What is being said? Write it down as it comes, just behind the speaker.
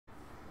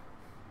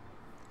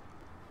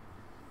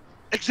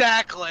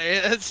exactly.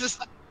 It's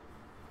just.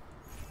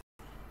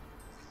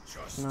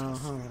 No.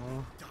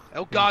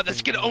 Oh god,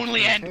 this can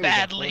only end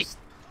badly.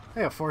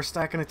 Hey, a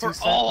 4-stack and a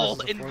 2-stack all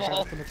versus a 4-stack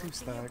involved. and a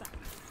 2-stack.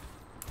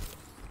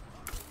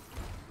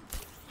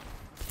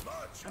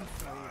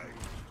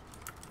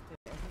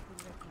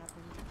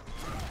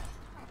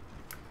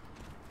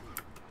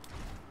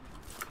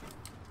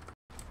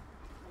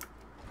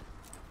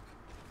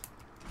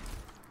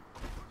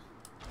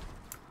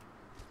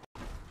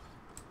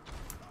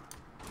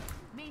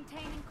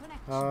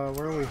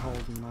 Where are we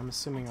holding? I'm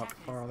assuming up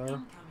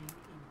farther.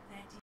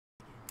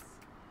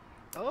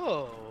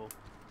 Oh.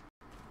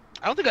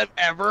 I don't think I've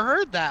ever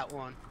heard that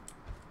one.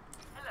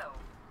 Hello.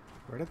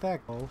 Where did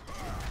that go?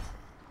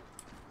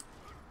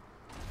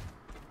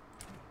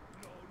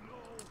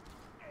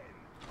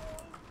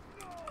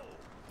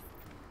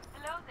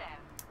 Hello there.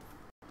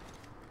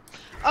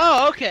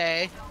 Oh,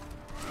 okay.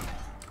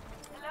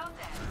 Hello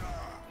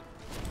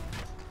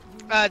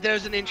there.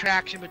 There's an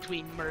interaction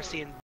between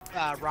Mercy and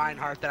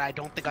Reinhardt that I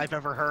don't think I've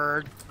ever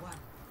heard.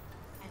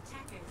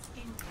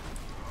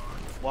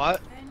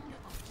 What?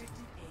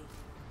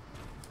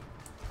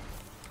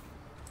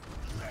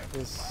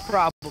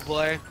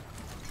 Probably.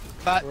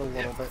 But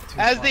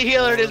as the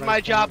healer, it is my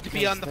job to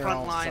be on the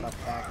front line,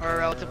 or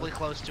relatively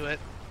close to it.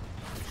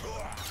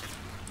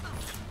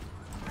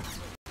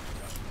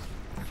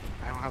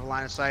 I don't have a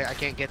line of sight. I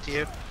can't get to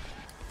you.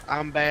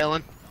 I'm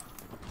bailing.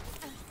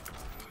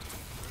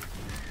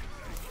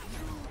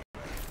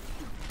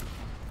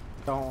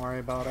 Don't worry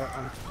about it.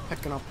 I'm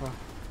picking up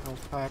a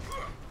health pack.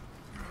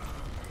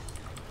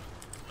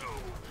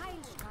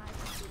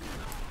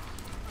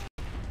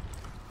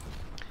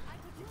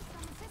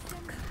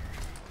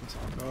 It's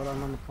all good.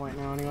 I'm on the point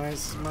now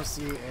anyways.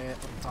 Mercy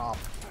at the top.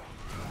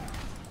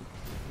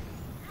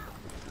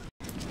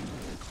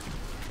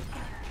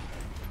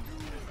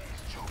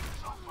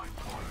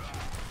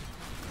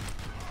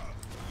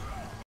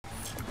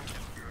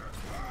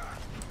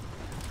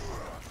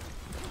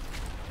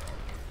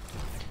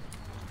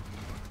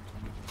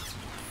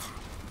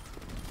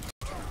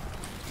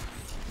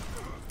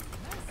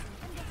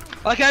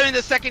 I like having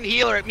the second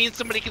healer, it means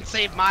somebody can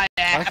save my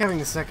ass. I like having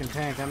the second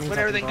tank, that means when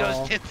I everything can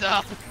goes tits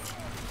up.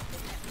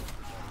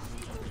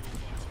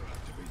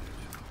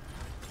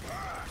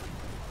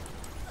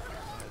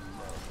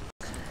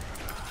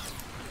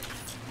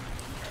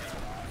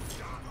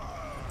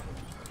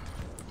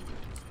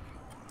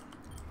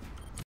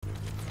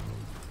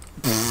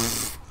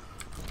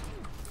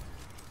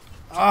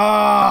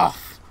 Oh,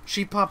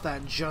 she popped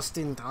that just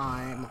in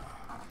time.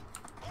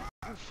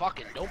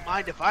 Fucking don't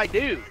mind if I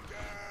do.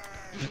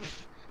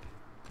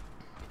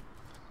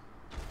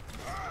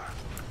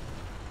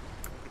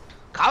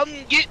 Come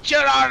get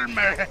your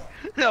armor.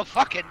 No,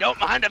 fucking don't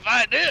mind if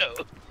I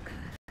do.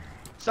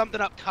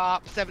 Something up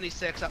top,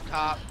 76 up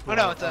top. Oh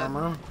no, it's a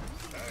armor.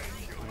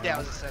 Yeah, it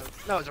was a 7.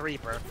 No, it was a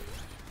Reaper.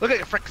 Look at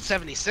your frickin'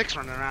 76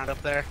 running around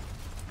up there.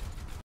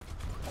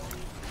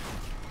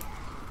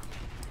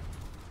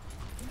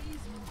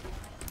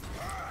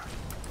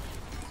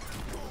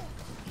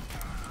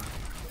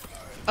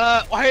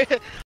 Why?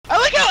 I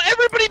like how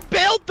everybody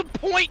bailed the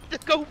point to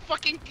go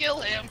fucking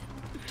kill him.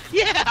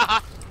 Yeah.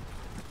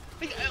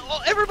 Like,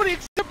 well, everybody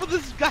except for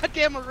this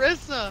goddamn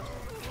Orisa.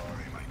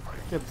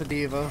 Get the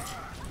diva.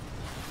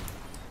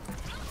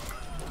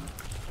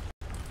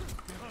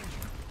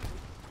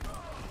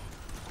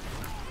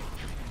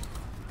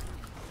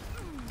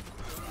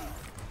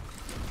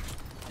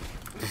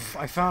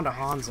 I found a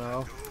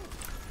Hanzo.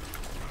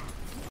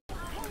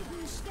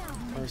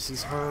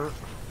 Mercy's hurt.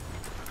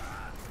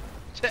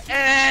 To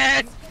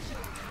end.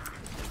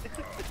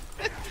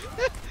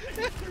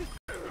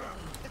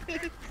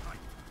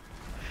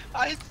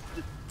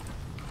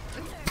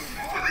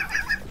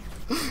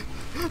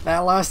 That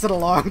lasted a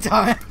long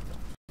time.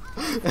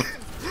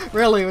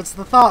 Really, it's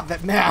the thought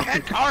that matters.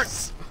 And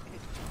carts.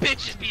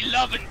 Bitches be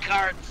loving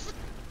carts.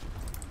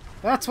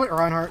 That's what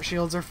Reinhardt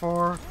shields are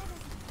for.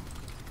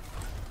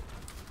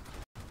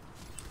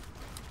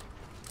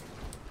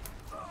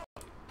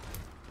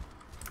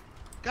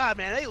 God,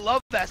 man, they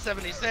love that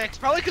 76.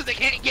 Probably because they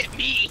can't get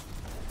me.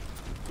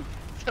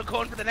 So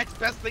going for the next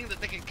best thing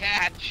that they can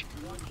catch.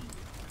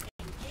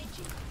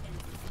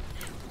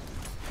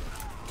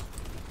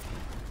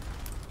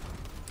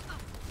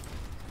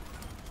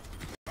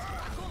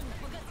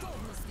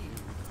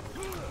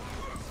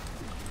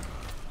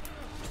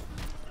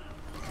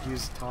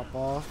 Use top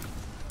off.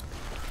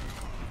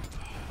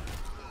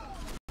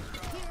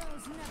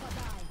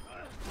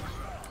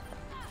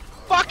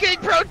 Fucking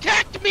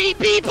protect me,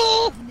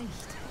 people!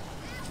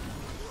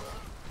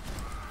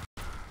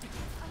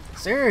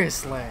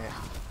 Seriously.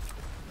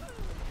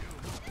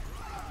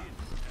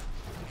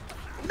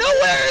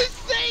 Nowhere is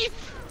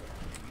safe!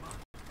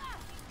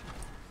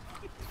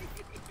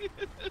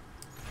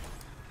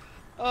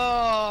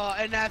 Oh,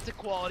 and that's a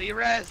quality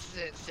rest.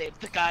 It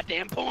saved the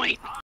goddamn point.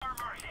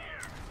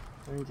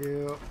 Thank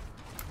you.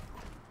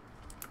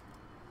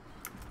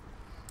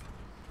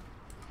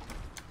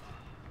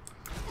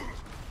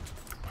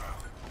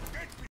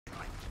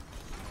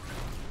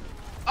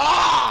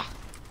 Ah!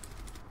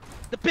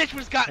 bitch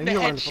was getting the And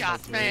you learned to put,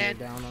 headshots, like, man.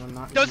 down and I'm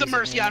not There was a using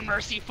Mercy it. on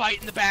Mercy fight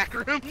in the back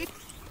room.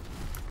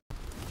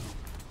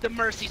 The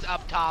Mercy's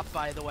up top,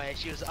 by the way.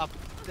 She was up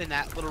in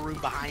that little room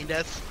behind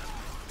us.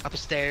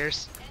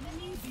 Upstairs.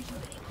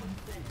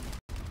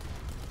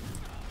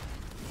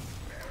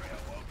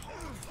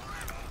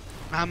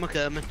 I'm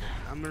a-coming.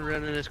 I'm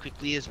running as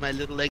quickly as my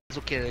little legs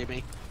will carry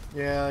me.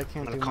 Yeah, I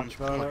can't I'm do gonna much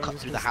I'm about gonna it. cut I'm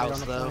just through gonna the stay house, on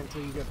the though. point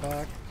until you get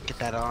back. Get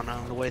that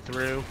on the way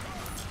through.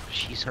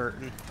 She's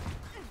hurting.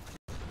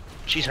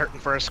 She's hurting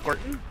for a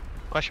squirtin'?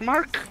 Question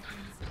mark?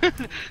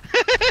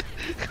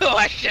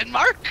 Question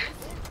mark?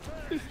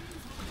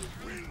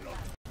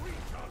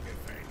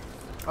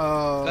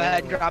 Oh. Go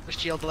ahead and drop the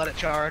shield to let it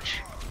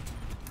charge.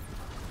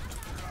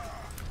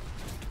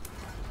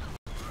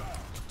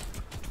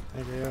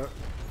 Thank you.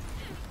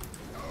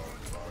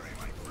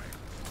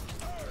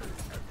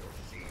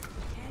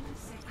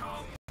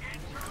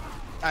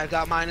 I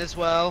got mine as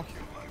well.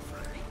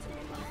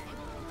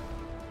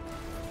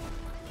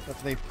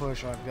 If they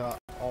push, I've got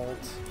alt.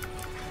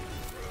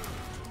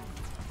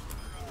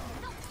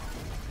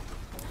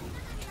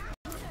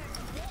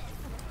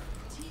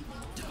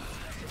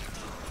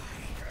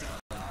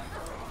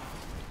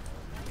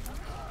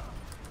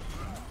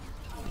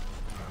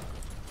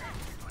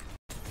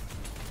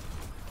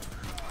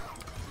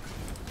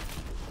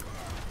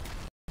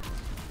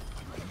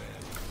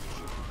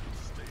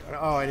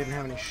 Oh, I didn't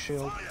have any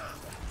shield.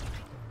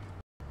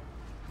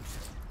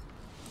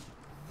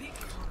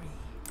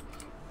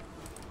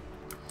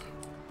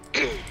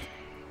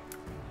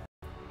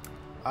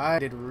 I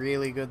did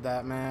really good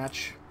that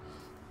match.